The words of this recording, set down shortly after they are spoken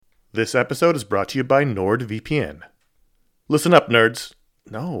This episode is brought to you by NordVPN. Listen up, nerds.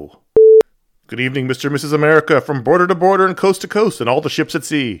 No. Good evening, Mr. and Mrs. America, from border to border and coast to coast and all the ships at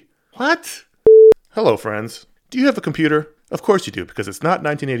sea. What? Hello, friends. Do you have a computer? Of course you do, because it's not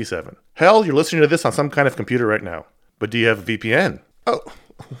 1987. Hell, you're listening to this on some kind of computer right now. But do you have a VPN? Oh,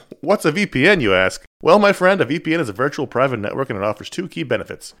 what's a VPN, you ask? Well, my friend, a VPN is a virtual private network and it offers two key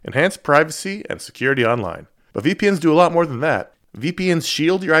benefits: enhanced privacy and security online. But VPNs do a lot more than that. VPNs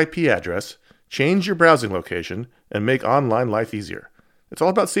shield your IP address, change your browsing location, and make online life easier. It's all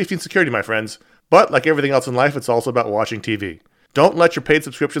about safety and security, my friends. But like everything else in life, it's also about watching TV. Don't let your paid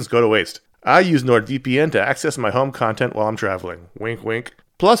subscriptions go to waste. I use NordVPN to access my home content while I'm traveling. Wink, wink.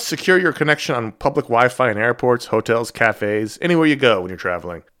 Plus, secure your connection on public Wi-Fi in airports, hotels, cafes, anywhere you go when you're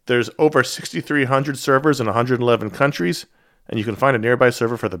traveling. There's over 6,300 servers in 111 countries, and you can find a nearby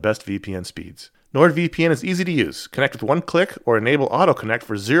server for the best VPN speeds. NordVPN is easy to use. Connect with one click or enable auto-connect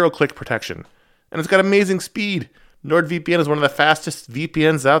for zero-click protection. And it's got amazing speed. NordVPN is one of the fastest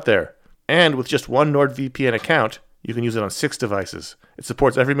VPNs out there. And with just one NordVPN account, you can use it on 6 devices. It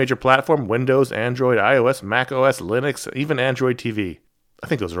supports every major platform: Windows, Android, iOS, macOS, Linux, even Android TV. I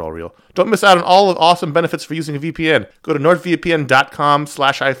think those are all real. Don't miss out on all the awesome benefits for using a VPN. Go to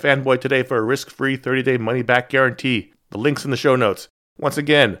nordvpn.com/ifanboy today for a risk-free 30-day money-back guarantee. The link's in the show notes. Once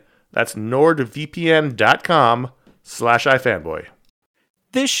again, that's nordvpn.com/ifanboy.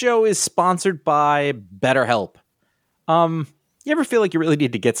 This show is sponsored by BetterHelp. You ever feel like you really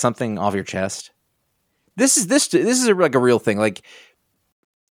need to get something off your chest? This is like a real thing. Like,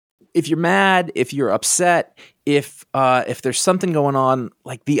 if you're mad, if you're upset, if there's something going on,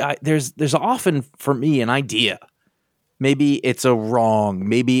 like there's often for me an idea. Maybe it's a wrong,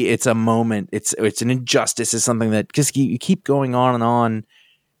 maybe it's a moment, it's an injustice, it's something that just you keep going on and on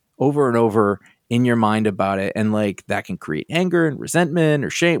over and over in your mind about it, and like that can create anger and resentment or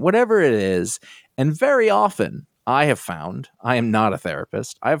shame, whatever it is. And very often I have found, I am not a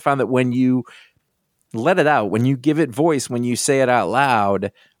therapist, I have found that when you let it out, when you give it voice, when you say it out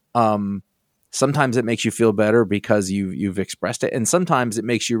loud, sometimes it makes you feel better because you've expressed it, and sometimes it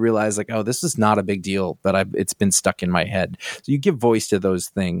makes you realize like, oh, this is not a big deal, but it's been stuck in my head. So you give voice to those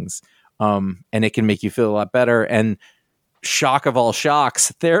things, and it can make you feel a lot better. And shock of all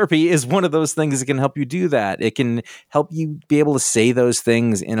shocks, therapy is one of those things that can help you do that. It can help you be able to say those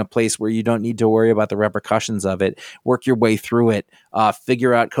things in a place where you don't need to worry about the repercussions of it, work your way through it,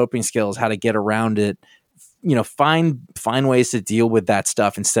 figure out coping skills, how to get around it, find ways to deal with that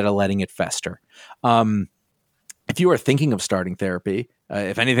stuff instead of letting it fester. If you are thinking of starting therapy,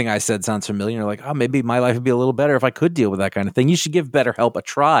 if anything I said sounds familiar, you're like, oh, maybe my life would be a little better if I could deal with that kind of thing, you should give BetterHelp a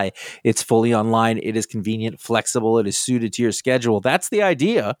try. It's fully online. It is convenient, flexible. It is suited to your schedule. That's the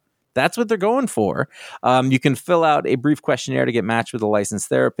idea. That's what they're going for. You can fill out a brief questionnaire to get matched with a licensed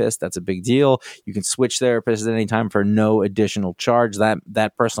therapist. That's a big deal. You can switch therapists at any time for no additional charge.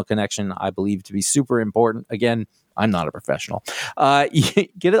 That personal connection, I believe, to be super important. Again, I'm not a professional.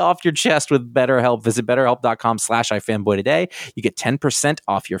 Get it off your chest with BetterHelp. Visit BetterHelp.com/ifanboy today. You get 10%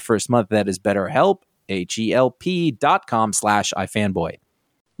 off your first month. That is BetterHelp, HELP.com/ifanboy.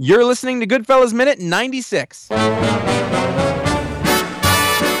 You're listening to Goodfellas Minute 96.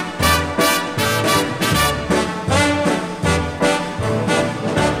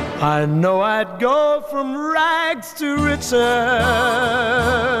 I know I'd go from rags to riches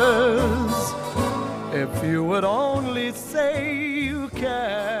if you would only say you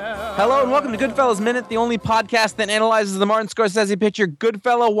care. Hello and welcome to Goodfellas Minute, the only podcast that analyzes the Martin Scorsese picture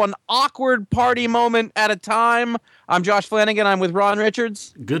Goodfella one awkward party moment at a time. I'm Josh Flanagan. I'm with Ron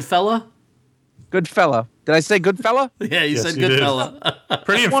Richards. Goodfella? Goodfella. Did I say Goodfella? Yeah, you said you Goodfella.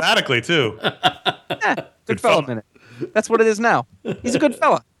 Pretty emphatically, too. Yeah, Goodfella Minute. That's what it is now. He's a good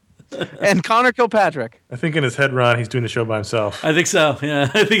fella. And Connor Kilpatrick. I think in his head, Ron, he's doing the show by himself. I think so.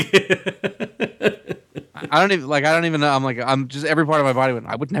 Yeah, I think. I don't even know. I'm just every part of my body went,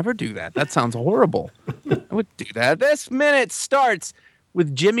 I would never do that. That sounds horrible. I would do that. This minute starts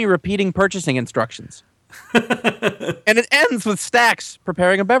with Jimmy repeating purchasing instructions. And it ends with Stax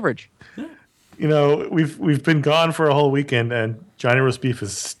preparing a beverage. We've been gone for a whole weekend, and Johnny Roast Beef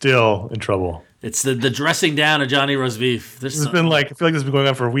is still in trouble. It's the dressing down of Johnny Roast Beef. I feel like this has been going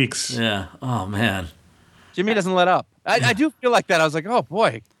on for weeks. Yeah. Oh, man. Jimmy doesn't let up. I do feel like that. I was like, oh,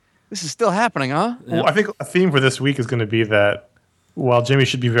 boy, this is still happening, huh? Well, I think a theme for this week is going to be that while Jimmy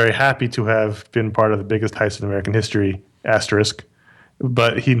should be very happy to have been part of the biggest heist in American history, asterisk,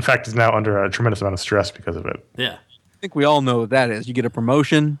 but he, in fact, is now under a tremendous amount of stress because of it. Yeah. I think we all know what that is. You get a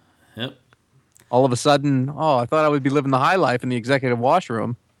promotion. Yep. All of a sudden, I thought I would be living the high life in the executive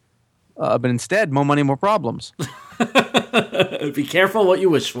washroom. But instead, more money, more problems. Be careful what you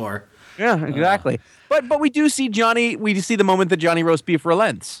wish for. Yeah, exactly. But we do see the moment that Johnny Roast Beef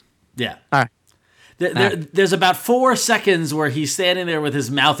relents. Yeah. All right. There's about 4 seconds where he's standing there with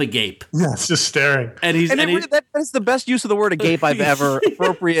his mouth agape, Yeah, it's just staring. and That is the best use of the word agape I've ever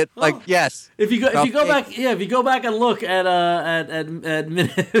appropriate. Like, yes. if you go back and look at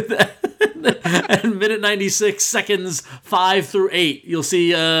minute at minute 96 seconds 5 through 8, you'll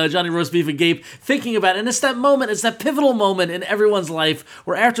see Johnny Roast Beef agape thinking about it. And it's that pivotal moment in everyone's life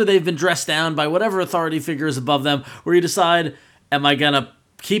where after they've been dressed down by whatever authority figure is above them, where you decide, am I gonna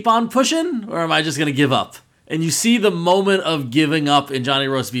keep on pushing or am I just gonna give up? And you see the moment of giving up in Johnny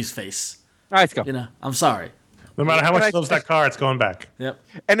Roast Beef's face. All right, let's go. You know, I'm sorry. No matter how much he loves that car, it's going back. Yep.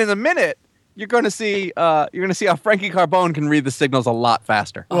 And in a minute, you're going to see how Frankie Carbone can read the signals a lot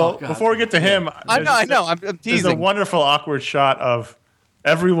faster. Well, God. before we get to him, I know. I'm There's a teasing. wonderful, awkward shot of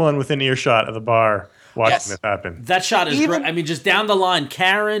everyone within earshot of the bar watching Yes. this happen. That shot is great. I mean, just down the line,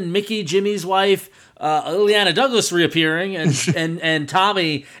 Karen, Mickey, Jimmy's wife, Ileana Douglas reappearing, and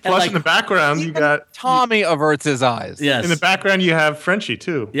Tommy. And Plus, in the background, you got Tommy averts his eyes. yes. in the background you have Frenchie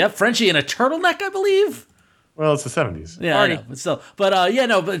too. Yep, Frenchie in a turtleneck, I believe. Well, it's the 70s. Yeah, I know, but still. But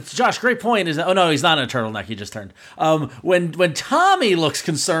Josh, great point is that, oh no, he's not in a turtleneck, he just turned. When Tommy looks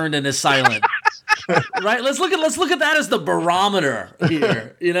concerned and is silent. Right? Let's look at that as the barometer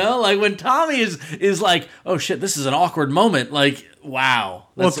here. You know? Like when Tommy is like, oh shit, this is an awkward moment. Like, wow.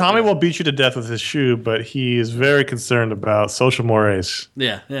 Well, That's- Tommy will beat you to death with his shoe, but he is very concerned about social mores.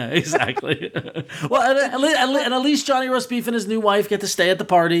 Yeah, exactly. Well, and at least Johnny Roast Beef and his new wife get to stay at the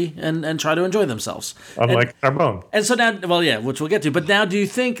party and try to enjoy themselves. Unlike Carbone. And so now, well, yeah, which we'll get to. But now, do you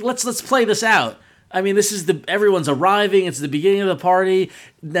think? Let's play this out. I mean, this is everyone's arriving. It's the beginning of the party.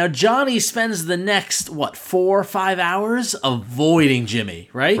 Now, Johnny spends the next 4 or 5 hours avoiding Jimmy.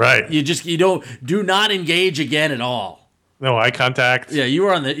 Right. Right. You do not engage again at all. No eye contact. Yeah, you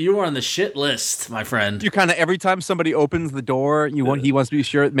were on the shit list, my friend. You kind of every time somebody opens the door, he wants to be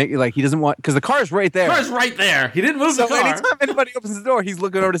sure he doesn't want because the car's right there. The car's right there. He didn't move the So car. anytime anybody opens the door, he's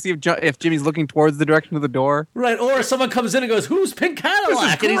looking over to see if Jimmy's looking towards the direction of the door. Right, or someone comes in and goes, "Who's Pink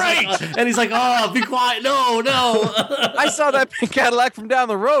Cadillac?" This is And he's like, "Oh, be quiet! No." I saw that pink Cadillac from down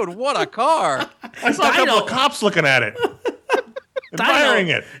the road. What a car! I saw a couple Dino. of cops looking at it. Admiring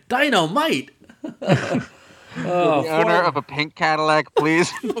it. Dynamite. The owner of a pink Cadillac,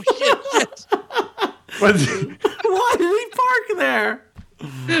 please. Oh shit! But Why did he park there?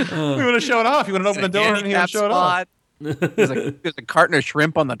 we want to show it off. You want to open the door and he would show it off. There's a carton of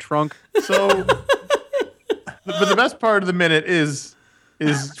shrimp on the trunk. So, but the best part of the minute is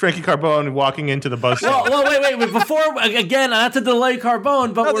Frankie Carbone walking into the buzzsaw. Well, wait. Before again, not to delay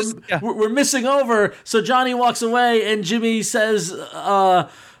Carbone, but we're missing over. So Johnny walks away, and Jimmy says,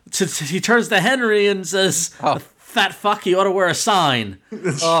 he turns to Henry and says, "Fat fuck, he ought to wear a sign."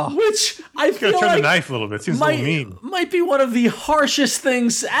 Which I feel Gotta turn like the knife a little bit. Seems a little mean. might be one of the harshest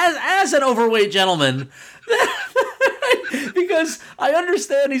things as an overweight gentleman. Because I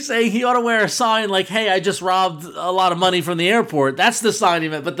understand he's saying he ought to wear a sign like, "Hey, I just robbed a lot of money from the airport." That's the sign he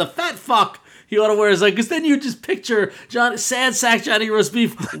meant. But the fat fuck he ought to wear is like, because then you just picture sad sack Johnny Roast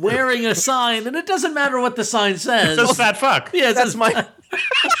Beef wearing a sign, and it doesn't matter what the sign says. It says fat fuck. Yeah, That's my.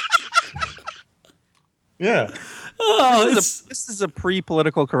 Yeah. This is a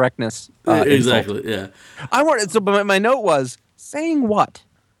pre-political correctness. exactly. Yeah. I wanted. So, but my note was saying what?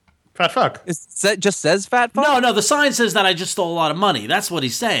 Fat fuck. It just says fat fuck. No. The sign says that I just stole a lot of money. That's what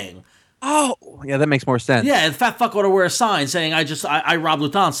he's saying. Oh, yeah, that makes more sense. Yeah, and fat fuck ought to wear a sign saying I robbed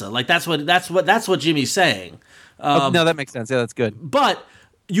Lufthansa. Like that's what Jimmy's saying. No, that makes sense. Yeah, that's good. But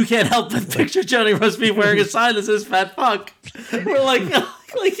you can't help but picture Johnny Roast Beef wearing a sign that says "fat fuck." We're like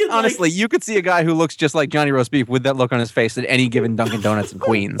Honestly, you could see a guy who looks just like Johnny Roast Beef with that look on his face at any given Dunkin' Donuts in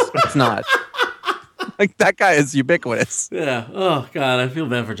Queens. It's not. Like, that guy is ubiquitous. yeah. Oh God, I feel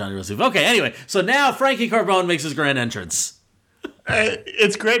bad for Johnny Roast Beef. Okay, anyway, so now Frankie Carbone makes his grand entrance.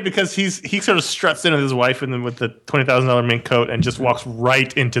 It's great because he sort of struts in with his wife and then with the $20,000 mink coat and just walks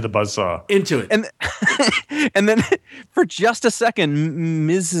right into the buzzsaw. Into it. And then for just a second,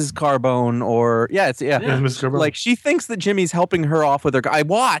 Mrs. Carbone Mrs. Carbone. like she thinks that Jimmy's helping her off with her. I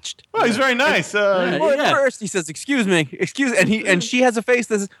watched. Oh, he's very nice. Well, Yeah. at first he says, "Excuse me," and she has a face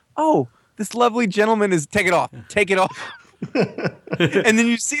that says, "Oh, this lovely gentleman is take it off." And then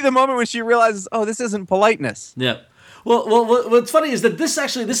you see the moment when she realizes, "Oh, this isn't politeness." Yeah. Well, what's funny is that this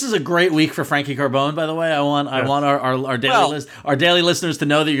is a great week for Frankie Carbone. By the way, I want our daily listeners to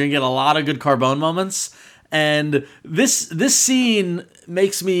know that you're gonna get a lot of good Carbone moments. And this scene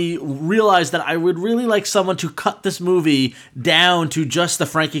makes me realize that I would really like someone to cut this movie down to just the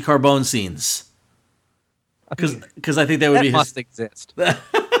Frankie Carbone scenes. Because I think that would be must exist.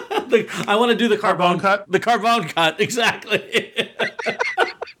 I want to do the Carbone cut? The Carbone cut, exactly.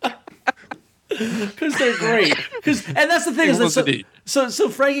 Because they're great. And that's the thing is that so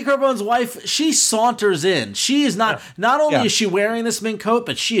Frankie Carbone's wife, she saunters in. She is not only is she wearing this mink coat,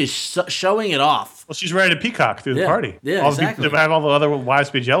 but she is showing it off. Well, she's ready to peacock through the party. Yeah, exactly. To have all the other wives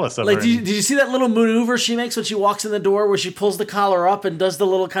be jealous of her. Did you see that little maneuver she makes when she walks in the door, where she pulls the collar up and does the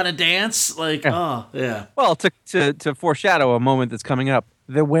little kind of dance? Oh yeah. Well, to foreshadow a moment that's coming up,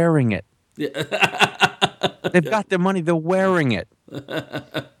 they're wearing it. They've got their money. They're wearing it.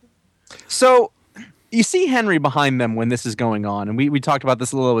 So you see Henry behind them when this is going on, and we talked about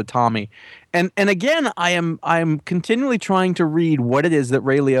this a little with Tommy, and again I am continually trying to read what it is that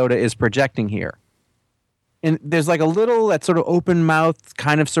Ray Liotta is projecting here, and there's like a little that sort of open mouth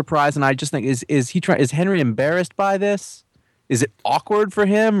kind of surprise, and I just think is Henry embarrassed by this? Is it awkward for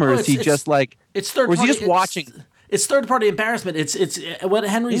him, or is he just like it's third? Or is he party, just watching? It's third party embarrassment. It's what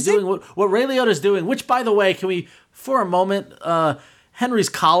Henry's doing. What Ray Liotta's doing. Which, by the way, can we for a moment? Henry's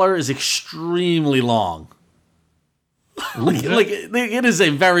collar is extremely long. It is a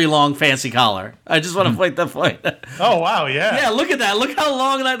very long, fancy collar. I just want to make that point. Oh wow, yeah. Yeah, look at that. Look how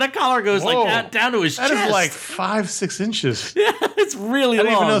long that collar goes, down to his chest. That is like 5-6 inches. Yeah, it's really long. I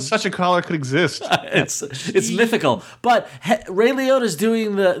didn't even know such a collar could exist. It's mythical. But Ray Liotta's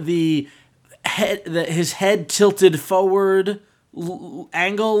doing his head tilted forward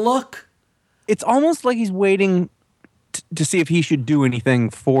angle look. It's almost like he's waiting to see if he should do anything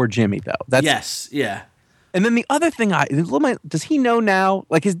for Jimmy, though. Yes, yeah. And then the other thing, does he know now?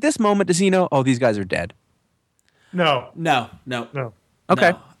 Like, is this moment, does he know, oh, these guys are dead? No.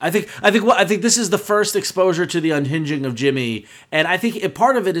 Okay. No. I think this is the first exposure to the unhinging of Jimmy, and I think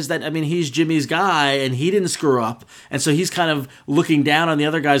part of it is that he's Jimmy's guy, and he didn't screw up, and so he's kind of looking down on the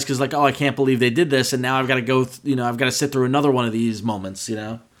other guys because like, oh, I can't believe they did this, and now I've got to go, I've got to sit through another one of these moments, I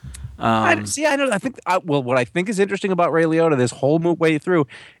know. I think what I think is interesting about Ray Liotta this whole way through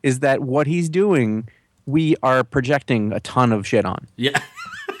is that what he's doing, we are projecting a ton of shit on. Yeah.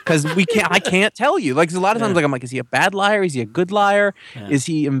 Because I can't tell you. Like, a lot of times, I'm like, is he a bad liar? Is he a good liar? Yeah. Is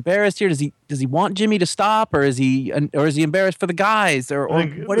he embarrassed here? Does he want Jimmy to stop, or is he embarrassed for the guys, or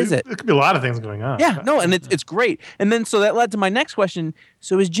what is it? There could be a lot of things going on. Yeah, no, and it's great. And then so that led to my next question.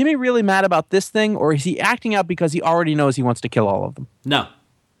 So is Jimmy really mad about this thing, or is he acting out because he already knows he wants to kill all of them? No,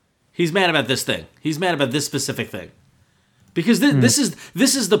 he's mad about this thing. He's mad about this specific thing, because this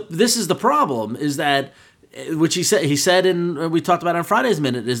is the problem. Is that which he said, and we talked about on Friday's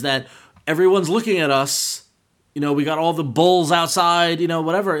Minute, is that everyone's looking at us. We got all the bulls outside.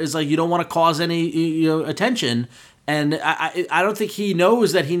 Whatever. Is like you don't want to cause any attention, and I don't think he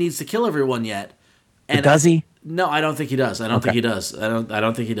knows that he needs to kill everyone yet. And does he? No, I don't think he does. I don't think he does. I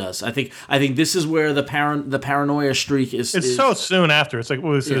don't think he does. I think this is where the paranoia streak is. It's so soon after. It's like it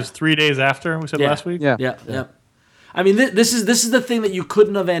was 3 days after we said last week. Yeah. I mean, this is the thing that you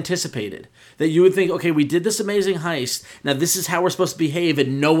couldn't have anticipated. That you would think, okay, we did this amazing heist. Now this is how we're supposed to behave,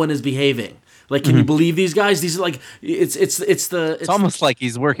 and no one is behaving. Like, can you believe these guys? These are like it's almost like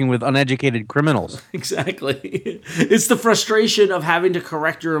he's working with uneducated criminals. Exactly. It's the frustration of having to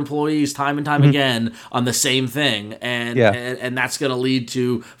correct your employees time and time again on the same thing, and that's going to lead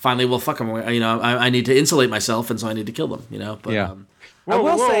to finally, well, fuck them. I need to insulate myself, and so I need to kill them. But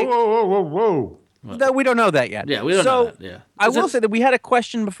Whoa. That we don't know that yet. Yeah, we don't know that. Yeah. I will say that we had a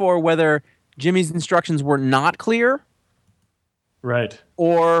question before whether Jimmy's instructions were not clear. Right.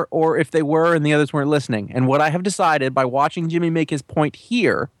 Or if they were and the others weren't listening. And what I have decided by watching Jimmy make his point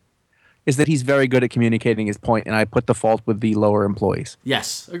here is that he's very good at communicating his point, and I put the fault with the lower employees.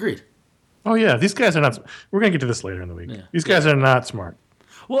 Yes, agreed. Oh, yeah. These guys are not... We're going to get to this later in the week. Yeah. These guys are not smart.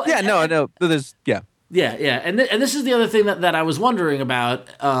 Well, no. There's... Yeah. Yeah. And this is the other thing that I was wondering about...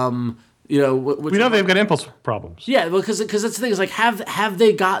 we know they've got impulse problems. Yeah, because it's the thing is like have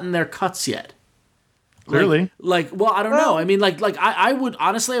they gotten their cuts yet? Clearly. Well, I don't know. I mean, I would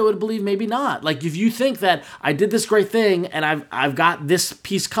honestly, I would believe maybe not. Like, if you think that I did this great thing and I've got this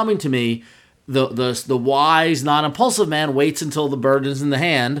piece coming to me, the wise, non-impulsive man waits until the bird is in the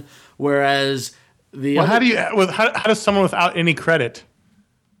hand, whereas how does someone without any credit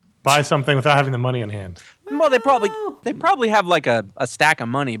buy something without having the money in hand? Well, they probably have like a stack of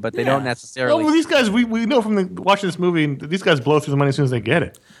money, but they don't necessarily. Well, these guys, we know from watching this movie, these guys blow through the money as soon as they get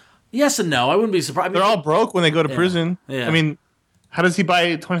it. Yes and no. I wouldn't be surprised. They're all broke when they go to prison. Yeah. I mean, how does he buy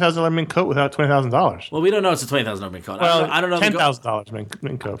a $20,000 mink coat without $20,000? Well, we don't know it's a $20,000 mink coat. Well, I don't know. $10,000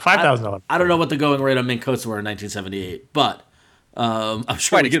 mink coat, $5,000. I don't know what the going rate on mink coats were in 1978, but I'm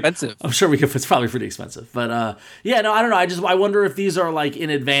sure Quite expensive. I'm sure it's probably pretty expensive. But yeah, no, I don't know. I wonder if these are like in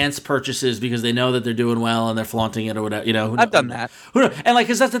advance purchases because they know that they're doing well and they're flaunting it or whatever. You know, I've done that. And like,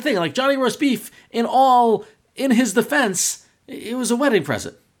 cause that's the thing. Like Johnny Roast Beef, in his defense, it was a wedding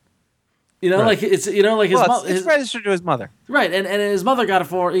present. You know, like it's like it's registered to his mother, right? And his mother got it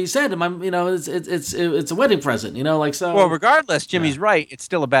for. He said, it's a wedding present." You know, like so. Well, regardless, Jimmy's right. It's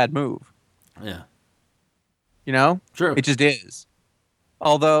still a bad move. Yeah. You know, True. It just is.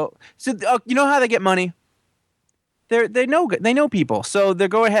 Although, you know how they get money? They know people, so they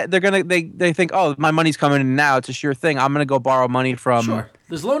go ahead. They think, oh, my money's coming in now. It's a sure thing. I'm gonna go borrow money from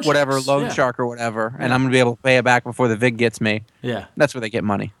There's loan whatever sharks. shark or whatever, and I'm gonna be able to pay it back before the VIG gets me. Yeah. That's where they get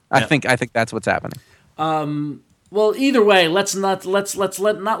money. I think that's what's happening. Well, either way, let's not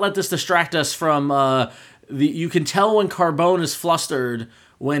let this distract us from you can tell when Carbone is flustered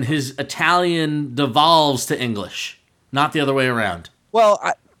when his Italian devolves to English, not the other way around. Well,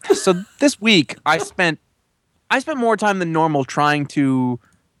 so this week I spent more time than normal trying to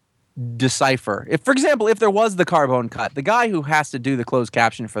decipher. If, for example, if there was the Carbone cut, the guy who has to do the closed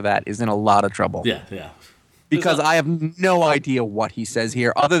caption for that is in a lot of trouble. Yeah. Because I have no idea what he says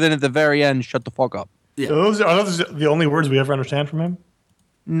here, other than at the very end, "Shut the fuck up." Yeah. So are those the only words we ever understand from him?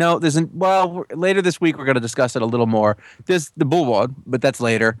 No, later this week we're going to discuss it a little more. There's the bullwog, but that's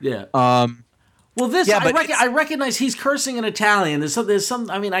later. Yeah. Well, I recognize he's cursing in Italian. There's some.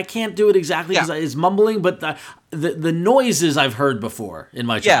 I mean, I can't do it exactly because it's mumbling, but the noises I've heard before in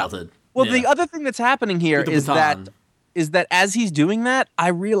my childhood. Well, the other thing that's happening here is that as he's doing that, I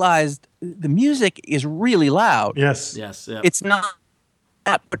realized the music is really loud. Yes. Yeah. It's not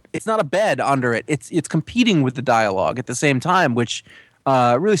a bed under it. It's competing with the dialogue at the same time, which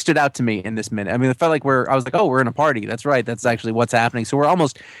really stood out to me in this minute. I mean, it felt like I was like, oh, we're in a party. That's right. That's actually what's happening. So we're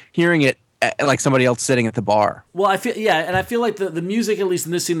almost hearing it like somebody else sitting at the bar. Well, I feel like the music, at least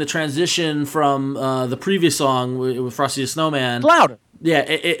in this scene, the transition from the previous song with Frosty the Snowman, Louder. Yeah,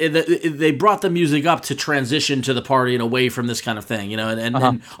 they brought the music up to transition to the party and away from this kind of thing, you know,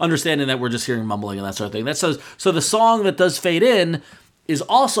 and understanding that we're just hearing mumbling and that sort of thing. So the song that does fade in is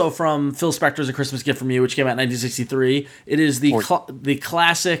also from Phil Spector's "A Christmas Gift from You," which came out in 1963. It is the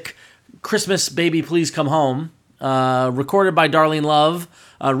classic "Christmas Baby Please Come Home," recorded by Darlene Love,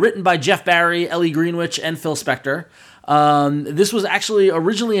 written by Jeff Barry, Ellie Greenwich, and Phil Spector. This was actually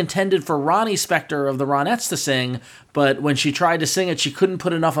originally intended for Ronnie Spector of the Ronettes to sing, but when she tried to sing it, she couldn't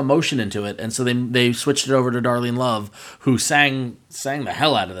put enough emotion into it, and so they switched it over to Darlene Love, who sang the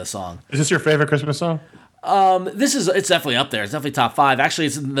hell out of this song. Is this your favorite Christmas song? It's definitely up there. It's definitely top 5. Actually,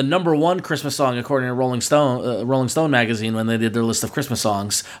 it's the number 1 Christmas song according to Rolling Stone magazine when they did their list of Christmas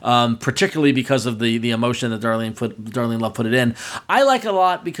songs. Particularly because of the emotion that Darlene Love put it in. I like it a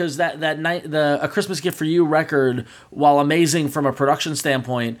lot because that night A Christmas Gift for You record, while amazing from a production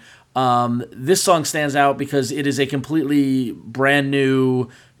standpoint, this song stands out because it is a completely brand new,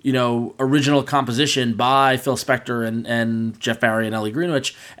 original composition by Phil Spector and Jeff Barry and Ellie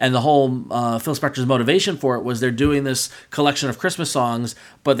Greenwich, and the whole Phil Spector's motivation for it was they're doing this collection of Christmas songs,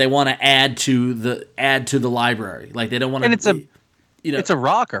 but they want to add to the library. Like they don't want to. And it's a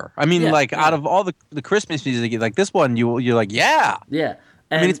rocker. I mean, out of all the Christmas music, like this one, you're like, yeah.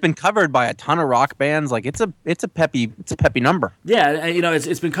 And, I mean, it's been covered by a ton of rock bands. Like it's a peppy number. Yeah,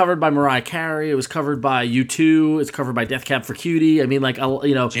 it's been covered by Mariah Carey. It was covered by U2. It's covered by Death Cab for Cutie. I mean,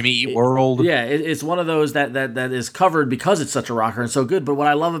 Jimmy Eat World. Yeah, it's one of those that is covered because it's such a rocker and so good. But what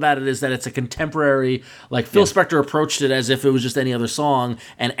I love about it is that it's a contemporary. Like Phil Spector approached it as if it was just any other song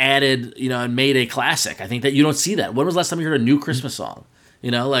and added, and made a classic. I think that you don't see that. When was the last time you heard a new Christmas song?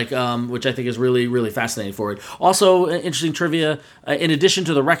 Which I think is really, really fascinating for it. Also, interesting trivia, in addition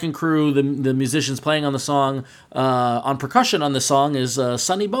to the Wrecking Crew, the musicians playing on the song, on percussion on the song is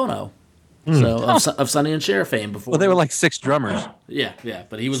Sonny Bono. Of Sonny and Cher fame before. Well, they were like 6 drummers. Yeah,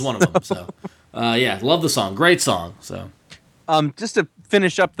 but he was one of them. So, love the song. Great song. So, just to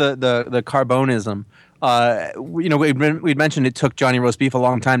finish up the Carbonism, we'd mentioned it took Johnny Roast Beef a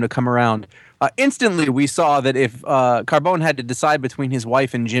long time to come around. Instantly, we saw that if Carbone had to decide between his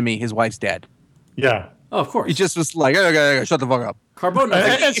wife and Jimmy, his wife's dead. Yeah. Oh, of course. He just was like, okay, shut the fuck up. Carbone.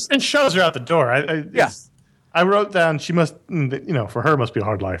 And shoves her out the door. I wrote down she must, for her, it must be a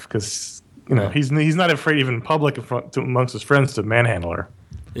hard life because, he's not afraid even in public amongst his friends to manhandle her.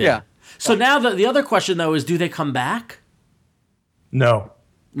 Yeah. So now the other question, though, is do they come back? No.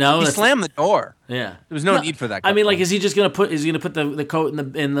 No, he slammed the door. Yeah, there was no need for that. I mean, like, is he gonna put the coat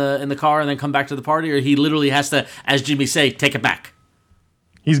in the car and then come back to the party, or he literally has to, as Jimmy say, take it back?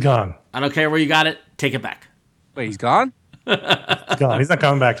 He's gone. I don't care where you got it, take it back. Wait, he's gone? He's gone. He's not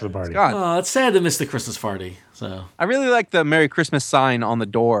coming back to the party. God. Oh, it's sad to miss the Christmas party. So I really like the Merry Christmas sign on the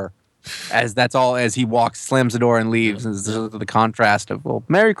door, as that's all as he walks, slams the door, and leaves. Is the contrast of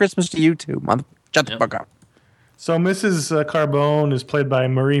Merry Christmas to you too, mother. Shut the fuck up. So Mrs. Carbone is played by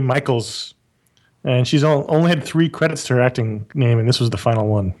Marie Michaels, and she's only had 3 credits to her acting name, and this was the final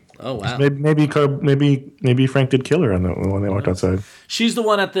one. oh wow. Maybe Frank did kill her when they walked outside. She's the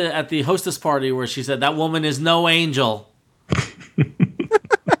one at the hostess party where she said that woman is no angel.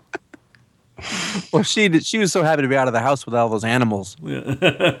 Well, she was so happy to be out of the house with all those animals. We'll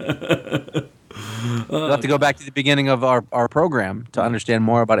have to go back to the beginning of our program to understand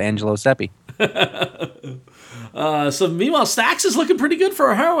more about Angelo Seppi. So meanwhile, Stax is looking pretty good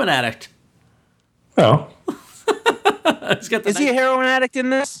for a heroin addict. Oh, He's got the Is he a heroin addict in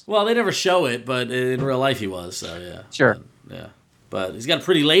this? Well, they never show it, but in real life he was. So yeah, Sure. yeah. But he's got a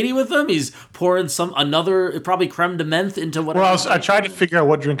pretty lady with him. He's pouring another probably creme de menthe into whatever. well, I tried to figure out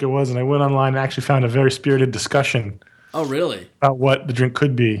what drink it was, and I went online and actually found a very spirited discussion Oh really? about what the drink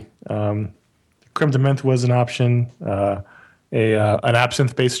could be. Creme de menthe was an option. An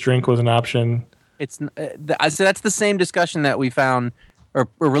absinthe-based drink was an option. It's so that's the same discussion that we found, or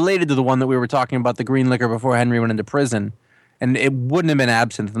related to the one that we were talking about, the green liquor before Henry went into prison, and it wouldn't have been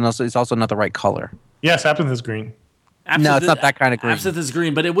absinthe, and also it's also not the right color. Yes, absinthe is green. No, it's not that kind of green. Absinthe is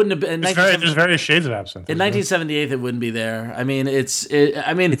green, but it wouldn't have been. There's various shades of absinthe. In 1978, it wouldn't be there. I mean, It's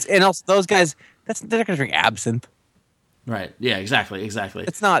and also those guys. They're not gonna drink absinthe. right. Yeah, exactly.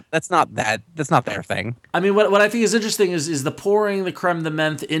 That's not their thing. I mean, what I think is interesting is the pouring the creme de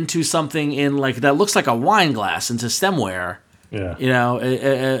menthe into something in like that looks like a wine glass into stemware. Yeah. You know,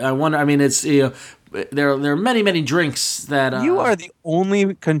 I wonder. I mean, it's there are many drinks that You are the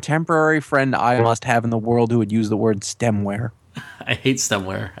only contemporary friend I must have in the world who would use the word stemware. I hate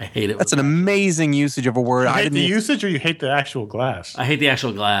stemware. I hate it. That's an amazing usage of a word. You hate the usage, or you hate the actual glass? I hate the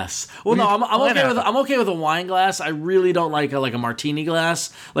actual glass. Well, no, I'm okay with a wine glass. I really don't like a martini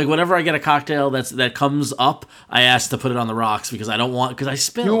glass. Like whenever I get a cocktail that comes up, I ask to put it on the rocks because I don't want because I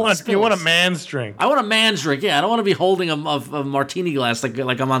spill. You want a man's drink. I want a man's drink. Yeah, I don't want to be holding a martini glass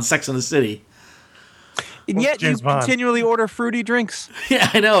like I'm on Sex and the City. And yet you James Bond. continually order fruity drinks. Yeah,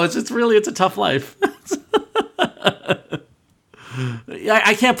 I know. It's a tough life.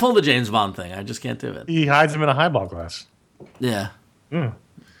 I can't pull the James Bond thing. I just can't do it. He hides them in a highball glass. Yeah.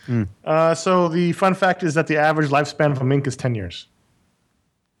 So the fun fact is that the average lifespan of a mink is 10 years.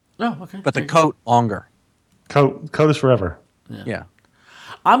 Oh, okay. But the coat longer. Coat is forever. Yeah.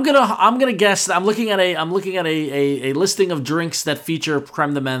 I'm gonna guess. I'm looking at a listing of drinks that feature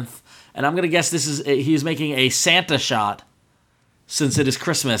creme de menthe, and I'm gonna guess he's making a Santa shot, since it is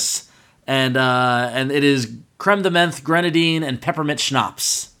Christmas, and it is creme de menthe, grenadine, and peppermint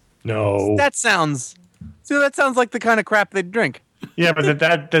schnapps. No. That sounds like the kind of crap they'd drink. Yeah, but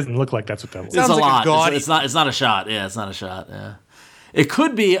that doesn't look like that's what that was. It's Sounds a like a lot. gaudy- It's not a shot. Yeah, it's not a shot. Yeah, it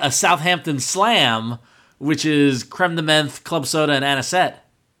could be a Southampton Slam, which is creme de menthe, club soda, and anisette.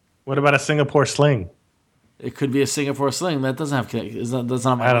 What about a Singapore Sling? It could be a Singapore Sling. That doesn't have. That's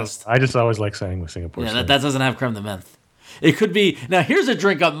not on my list. I just always like saying with Singapore Yeah, Sling. that doesn't have creme de menthe. It could be. Now, here's a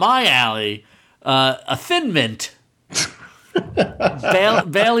drink up my alley. A Thin Mint.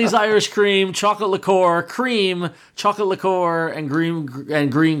 Bailey's Irish Cream, chocolate liqueur, and green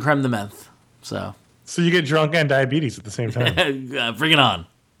creme de menthe. So So you get drunk and diabetes at the same time. bring it on.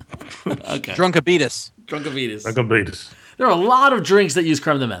 Okay. Drunkabeatus. Drunkavitas. Diabetes. There are a lot of drinks that use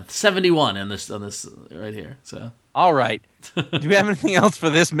creme de menthe. 71 on this right here. So All right. Do we have anything else for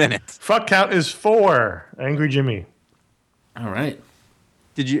this minute? Fuck count is 4. Angry Jimmy. all right.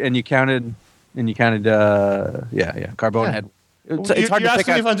 Did you? And you counted. Yeah. Carbone had. It's hard you to asking pick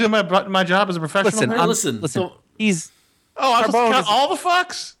me out. if I'm doing my job as a professional? Listen, here? Listen. So, He's. Oh, I'm supposed to Carbone count is- all the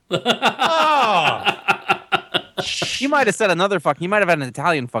fucks? Oh. He might have said another fuck. He might have had an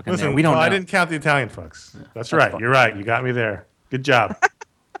Italian fuck in there. Listen, We don't know. I didn't count the Italian fucks. That's right. You're right. You got me there. Good job.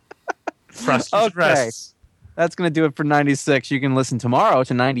 Prosecution Okay. rests. That's going to do it for 96. You can listen tomorrow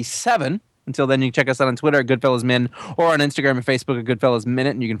to 97. Until then, you can check us out on Twitter at GoodfellasMin or on Instagram and Facebook at Goodfellas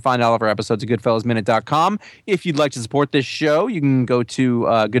Minute. And you can find all of our episodes at GoodfellasMinute.com. If you'd like to support this show, you can go to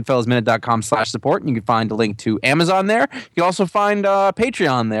GoodfellasMinute.com/support, and you can find a link to Amazon there. You can also find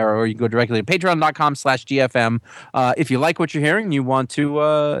Patreon there, or you can go directly to Patreon.com/GFM. If you like what you're hearing, you want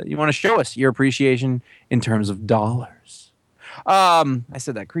to show us your appreciation in terms of dollars. I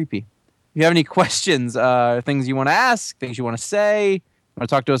said that creepy. If you have any questions, things you want to ask, things you want to say, want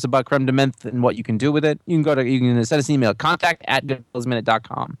to talk to us about creme de menthe and what you can do with it, you can send us an email,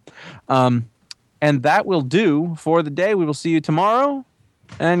 contact@goodfellasminute.com. And that will do for the day. We will see you tomorrow,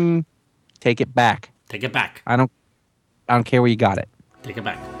 and take it back. take it back. I I don't care where you got it. Take it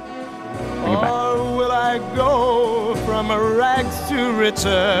back. Bring it back. Or will I go from rags to riches?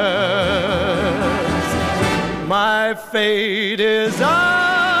 My fate is